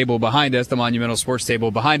Sports table behind us, the Monumental Sports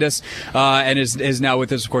table behind us, and is now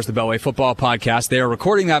with us, of course, the Beltway Football Podcast. They are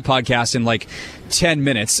recording that podcast in 10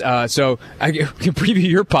 minutes. So I can preview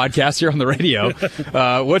your podcast here on the radio.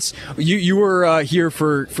 You were here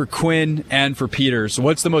for Quinn and for Peters.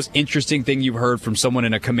 What's the most interesting thing you've heard from someone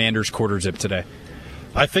in a Commander's quarter zip today?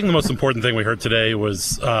 I think the most important thing we heard today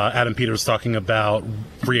was Adam Peters talking about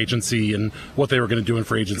free agency and what they were going to do in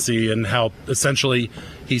free agency, and how essentially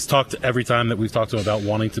he's talked every time that we've talked to him about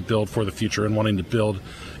wanting to build for the future and wanting to build,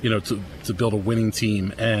 to build a winning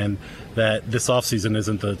team, and that this offseason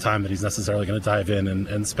isn't the time that he's necessarily going to dive in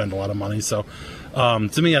and spend a lot of money. So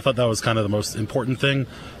to me, I thought that was kind of the most important thing,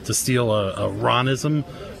 to steal a Ronism.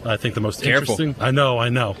 I think the most interesting. I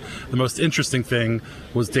know. The most interesting thing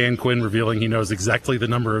was Dan Quinn revealing he knows exactly the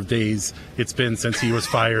number of days it's been since he was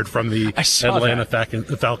fired from the Atlanta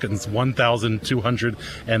Falcons.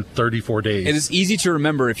 1,234 days. It is easy to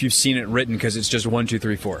remember if you've seen it written because it's just 1, 2,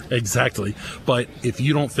 3, 4. Exactly. But if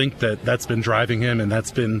you don't think that that's been driving him and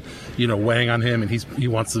that's been weighing on him, and he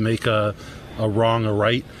wants to make a wrong a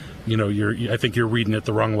right, I think you're reading it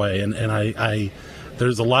the wrong way. And I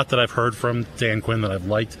there's a lot that I've heard from Dan Quinn that I've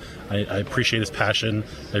liked. I appreciate his passion.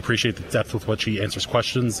 I appreciate the depth with which he answers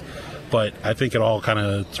questions. But I think it all kind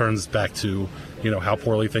of turns back to, how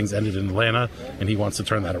poorly things ended in Atlanta, and he wants to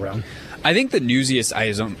turn that around. I think the newsiest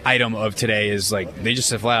item of today is they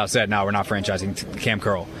just flat out said, no, we're not franchising Cam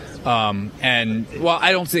Curl. And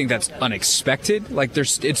I don't think that's unexpected.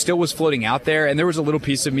 It still was floating out there, and there was a little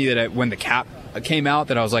piece of me that when the cap came out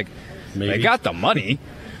that I was like, maybe. They got the money.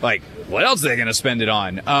 What else are they going to spend it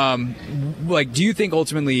on? Do you think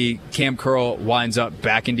ultimately Cam Curl winds up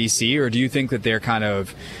back in D.C., or do you think that they're kind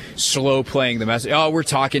of slow playing the message? Oh, we're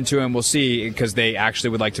talking to him, we'll see, because they actually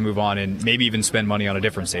would like to move on and maybe even spend money on a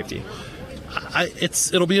different safety?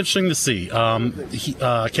 It'll be interesting to see.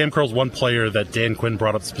 Cam Curl's one player that Dan Quinn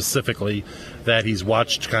brought up specifically that he's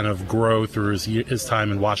watched kind of grow through his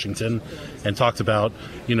time in Washington, and talked about,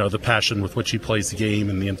 the passion with which he plays the game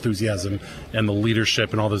and the enthusiasm and the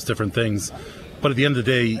leadership and all those different things. But at the end of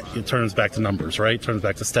the day, it turns back to numbers, right? It turns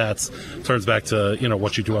back to stats, turns back to,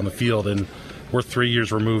 what you do on the field. And we're 3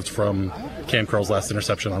 years removed from Cam Curl's last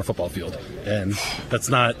interception on a football field, and that's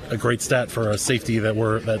not a great stat for a safety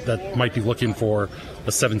that might be looking for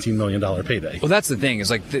a $17 million payday. Well, that's the thing, is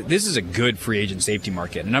this is a good free agent safety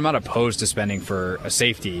market, and I'm not opposed to spending for a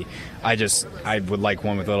safety. I would like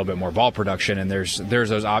one with a little bit more ball production, and there's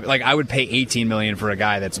those I would pay $18 million for a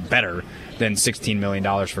guy that's better than $16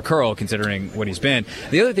 million for Curl, considering what he's been.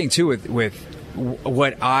 The other thing too with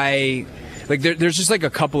what I there's just a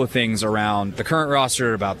couple of things around the current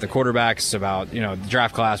roster, about the quarterbacks, about the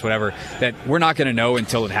draft class, whatever, that we're not going to know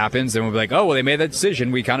until it happens. Then we'll be like, oh well, they made that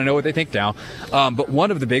decision. We kind of know what they think now. But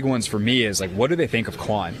one of the big ones for me is what do they think of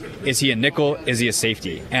Quan? Is he a nickel? Is he a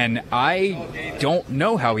safety? And I don't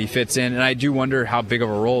know how he fits in, and I do wonder how big of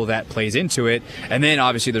a role that plays into it. And then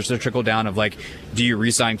obviously there's the trickle down of do you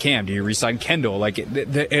re-sign Cam? Do you re-sign Kendall?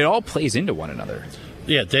 It all plays into one another.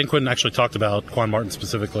 Yeah, Dan Quinn actually talked about Quan Martin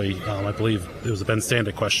specifically. I believe it was a Ben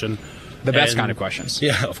Standick question. The best kind of questions.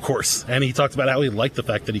 Yeah, of course. And he talked about how he liked the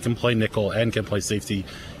fact that he can play nickel and can play safety,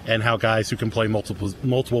 and how guys who can play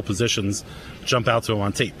multiple positions jump out to him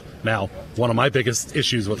on tape. Now, one of my biggest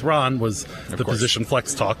issues with Ron was the position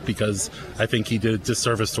flex talk, because I think he did a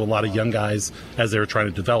disservice to a lot of young guys as they were trying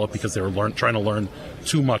to develop, because they were trying to learn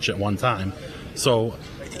too much at one time. So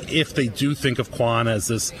if they do think of Quan as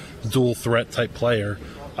this dual threat type player,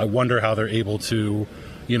 I wonder how they're able to,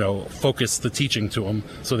 focus the teaching to him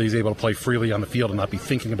so that he's able to play freely on the field and not be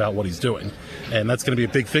thinking about what he's doing. And that's going to be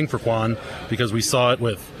a big thing for Quan, because we saw it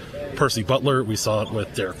with Percy Butler, we saw it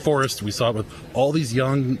with Derek Forrest, we saw it with all these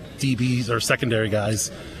young DBs or secondary guys,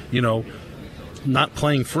 not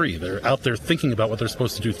playing free. They're out there thinking about what they're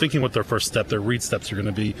supposed to do, thinking what their first step, their read steps are going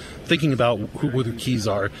to be, thinking about who the keys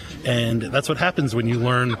are. And that's what happens when you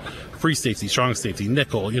learn free safety, strong safety,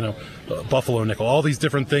 nickel, Buffalo nickel, all these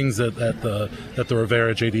different things that the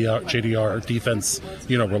Rivera JDR defense,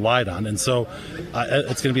 relied on. And so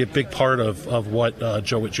it's going to be a big part of what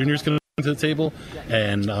Joe Witt Jr. is going to to the table,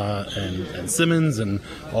 and Simmons and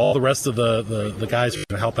all the rest of the guys who are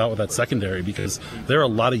going to help out with that secondary, because there are a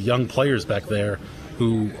lot of young players back there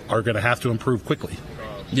who are going to have to improve quickly.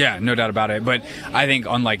 Yeah, no doubt about it. But I think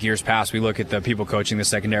unlike years past, we look at the people coaching the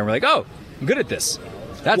secondary and we're like, oh, I'm good at this.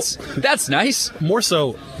 That's nice. More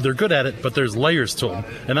so, they're good at it, but there's layers to them.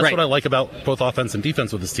 And that's right. What I like about both offense and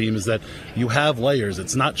defense with this team, is that you have layers.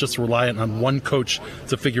 It's not just reliant on one coach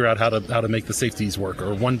to figure out how to make the safeties work,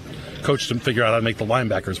 or one coach to figure out how to make the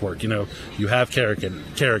linebackers work. You have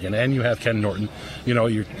Kerrigan, and you have Ken Norton. You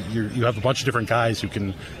have a bunch of different guys who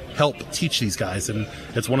can help teach these guys. And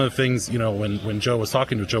it's one of the things, when Joe Witt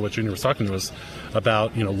Jr. was talking to us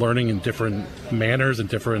about, learning in different manners and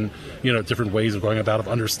different ways of going about, of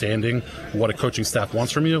understanding what a coaching staff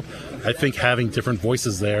wants from you. I think having different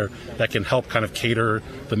voices there that can help kind of cater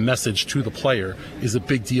the message to the player is a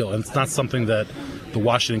big deal. And it's not something that the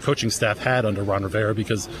Washington coaching staff had under Ron Rivera,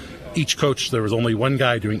 because each coach, there was only one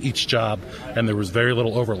guy doing each job, and there was very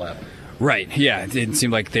little overlap. Right, yeah. It didn't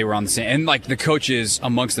seem like they were on the same. And, the coaches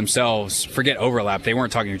amongst themselves, forget overlap, they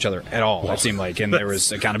weren't talking to each other at all, it seemed like. And there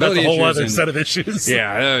was accountability issues. That's a whole other set of issues.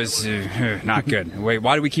 Yeah, that was not good. Wait,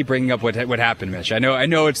 why do we keep bringing up what happened, Mitch? I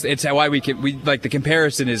know it's why we the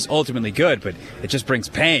comparison is ultimately good, but it just brings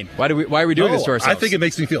pain. Why are we doing this to ourselves? I think it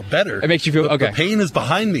makes me feel better. It makes you feel, okay. The pain is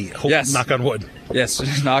behind me. Yes. Knock on wood.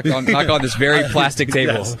 Yes, knock on this very plastic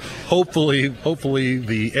table. Yes. Hopefully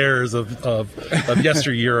the errors of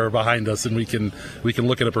yesteryear are behind us, and we can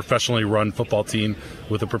look at a professionally run football team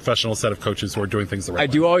with a professional set of coaches who are doing things the right way. I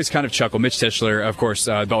do always kind of chuckle. Mitch Tischler, of course,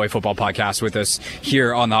 Beltway Football Podcast with us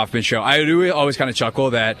here on the Hoffman Show. I do always kind of chuckle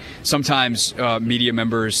that sometimes media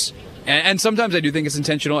members, and sometimes I do think it's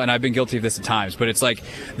intentional, and I've been guilty of this at times, but it's like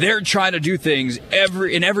they're trying to do things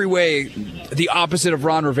in every way the opposite of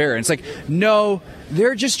Ron Rivera. And it's like, no,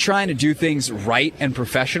 they're just trying to do things right and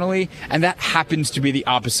professionally, and that happens to be the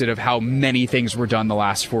opposite of how many things were done the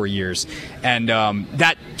last 4 years. And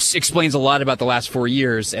that explains a lot about the last 4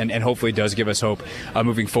 years, and hopefully does give us hope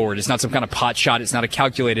moving forward. It's not some kind of pot shot. It's not a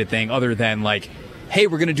calculated thing, other than hey,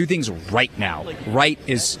 we're going to do things right now. Right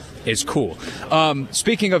is cool.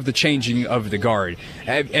 Speaking of the changing of the guard,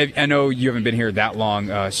 I know you haven't been here that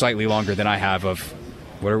long, slightly longer than I have.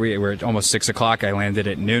 What are we? We're at almost 6 o'clock. I landed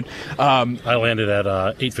at noon. I landed at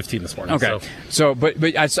 8:15 this morning. Okay. So, but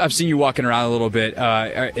I've seen you walking around a little bit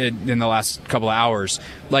in the last couple of hours.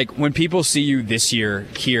 When people see you this year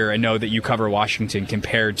here and know that you cover Washington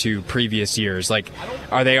compared to previous years,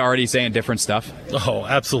 are they already saying different stuff? Oh,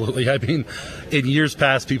 absolutely. I mean, in years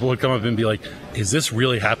past, people would come up and be like, "Is this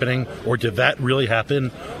really happening? Or did that really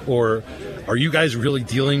happen? Or are you guys really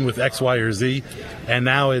dealing with X, Y, or Z?" And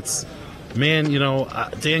now it's, man,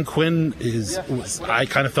 Dan Quinn I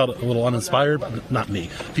kind of felt a little uninspired. Not me.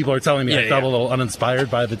 People are telling me I felt a little uninspired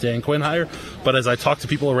by the Dan Quinn hire. But as I talk to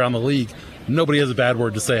people around the league, nobody has a bad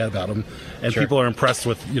word to say about him. And people are impressed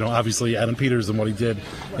with, obviously Adam Peters and what he did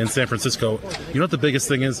in San Francisco. You know what the biggest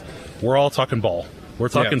thing is? We're all talking ball. We're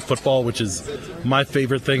talking football, which is my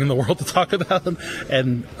favorite thing in the world to talk about.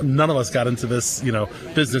 And none of us got into this,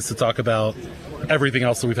 business to talk about everything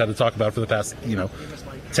else that we've had to talk about for the past,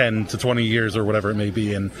 10 to 20 years or whatever it may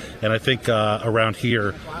be. And I think around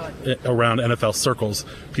here, around NFL circles,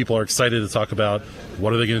 people are excited to talk about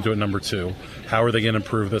what are they going to do at number 2? How are they going to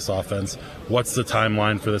improve this offense? What's the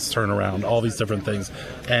timeline for this turnaround? All these different things.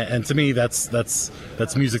 And to me, that's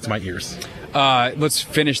music to my ears. Let's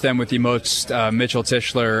finish them with the most Mitchell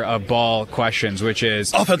Tischler of ball questions, which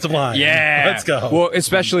is offensive line. Yeah, let's go. Well,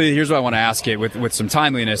 especially here's what I want to ask it with some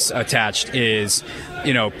timeliness attached is,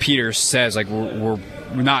 Peters says we're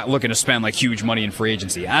not looking to spend like huge money in free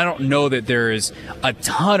agency. I don't know that there is a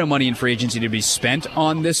ton of money in free agency to be spent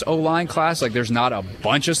on this O-line class. Like, there's not a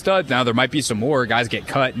bunch of studs. Now, there might be some more guys get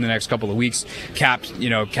cut in the next couple of weeks, caps,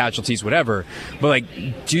 casualties, whatever. But like,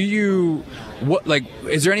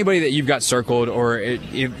 is there anybody that you've got circled, or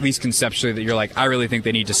at least conceptually, that you're like, I really think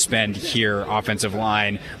they need to spend here offensive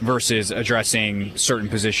line versus addressing certain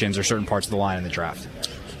positions or certain parts of the line in the draft?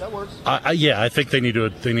 I think they need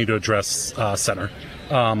to address center.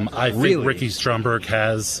 I think Ricky Stromberg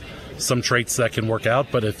has some traits that can work out,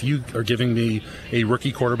 but if you are giving me a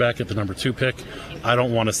rookie quarterback at the number 2 pick, I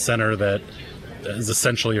don't want a center that is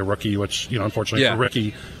essentially a rookie, which, unfortunately for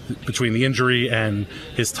Ricky, between the injury and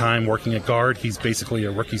his time working at guard, he's basically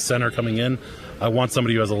a rookie center coming in. I want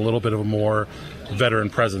somebody who has a little bit of a more veteran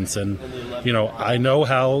presence. And, I know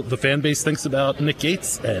how the fan base thinks about Nick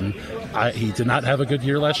Gates, and he did not have a good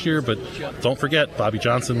year last year, but don't forget, Bobby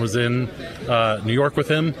Johnson was in New York with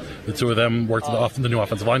him. The two of them worked with the new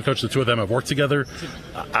offensive line coach. The two of them have worked together.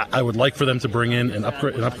 I would like for them to bring in an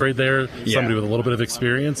upgrade there, somebody with a little bit of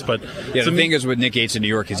experience. But the thing is with Nick Gates in New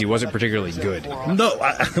York is he wasn't particularly good. No,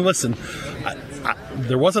 listen,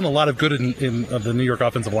 there wasn't a lot of good in the New York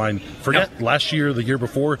offensive line. Forget last year, the year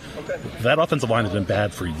before, that offensive line has been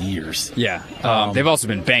bad for years. Yeah, they've also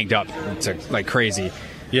been banged up to like crazy.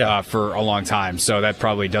 For a long time, so that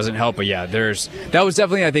probably doesn't help. But that was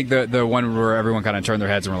definitely, I think, the one where everyone kind of turned their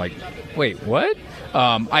heads and were like, "Wait, what?"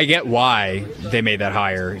 I get why they made that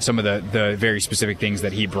hire. Some of the very specific things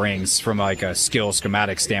that he brings from like a skill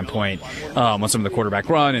schematic standpoint on some of the quarterback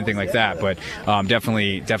run and things like that. But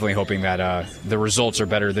definitely hoping that the results are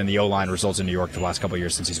better than the O-line results in New York the last couple of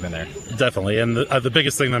years since he's been there. Definitely, and the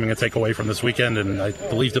biggest thing that I'm going to take away from this weekend, and I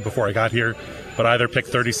believed it before I got here, but either pick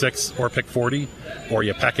 36 or pick 40, or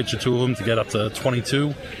you package the two of them to get up to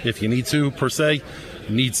 22 if you need to, per se,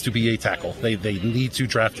 needs to be a tackle. They need to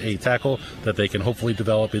draft a tackle that they can hopefully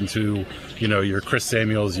develop into, your Chris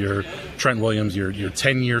Samuels, your Trent Williams, your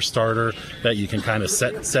 10-year starter that you can kind of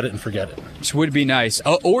set it and forget it. Which would be nice.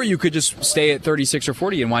 Or you could just stay at 36 or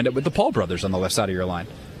 40 and wind up with the Paul brothers on the left side of your line.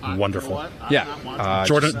 Wonderful. Yeah.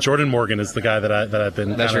 Jordan Morgan is the guy that I've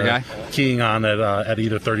been keying on at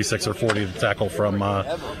either 36 or 40, the tackle from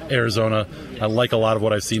Arizona. I like a lot of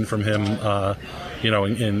what I've seen from him.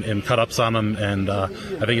 In cut-ups on him, and I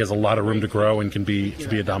think he has a lot of room to grow and can be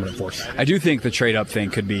a dominant force. I do think the trade-up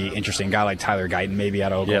thing could be interesting. A guy like Tyler Guyton, maybe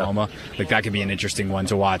out of Oklahoma. Like, that could be an interesting one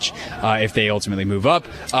to watch if they ultimately move up.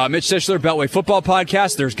 Mitch Tischler, Beltway Football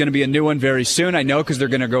Podcast. There's going to be a new one very soon, I know, because they're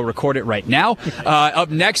going to go record it right now. Up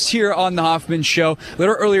next here on The Hoffman Show, a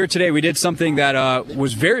little earlier today, we did something that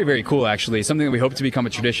was very, very cool, actually, something that we hope to become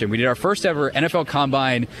a tradition. We did our first ever NFL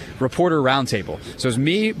Combine Reporter Roundtable. So it was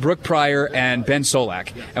me, Brooke Pryor, and Ben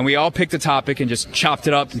Solak, and we all picked a topic and just chopped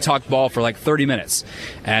it up and talked ball for like 30 minutes.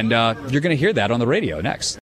 And you're going to hear that on the radio next.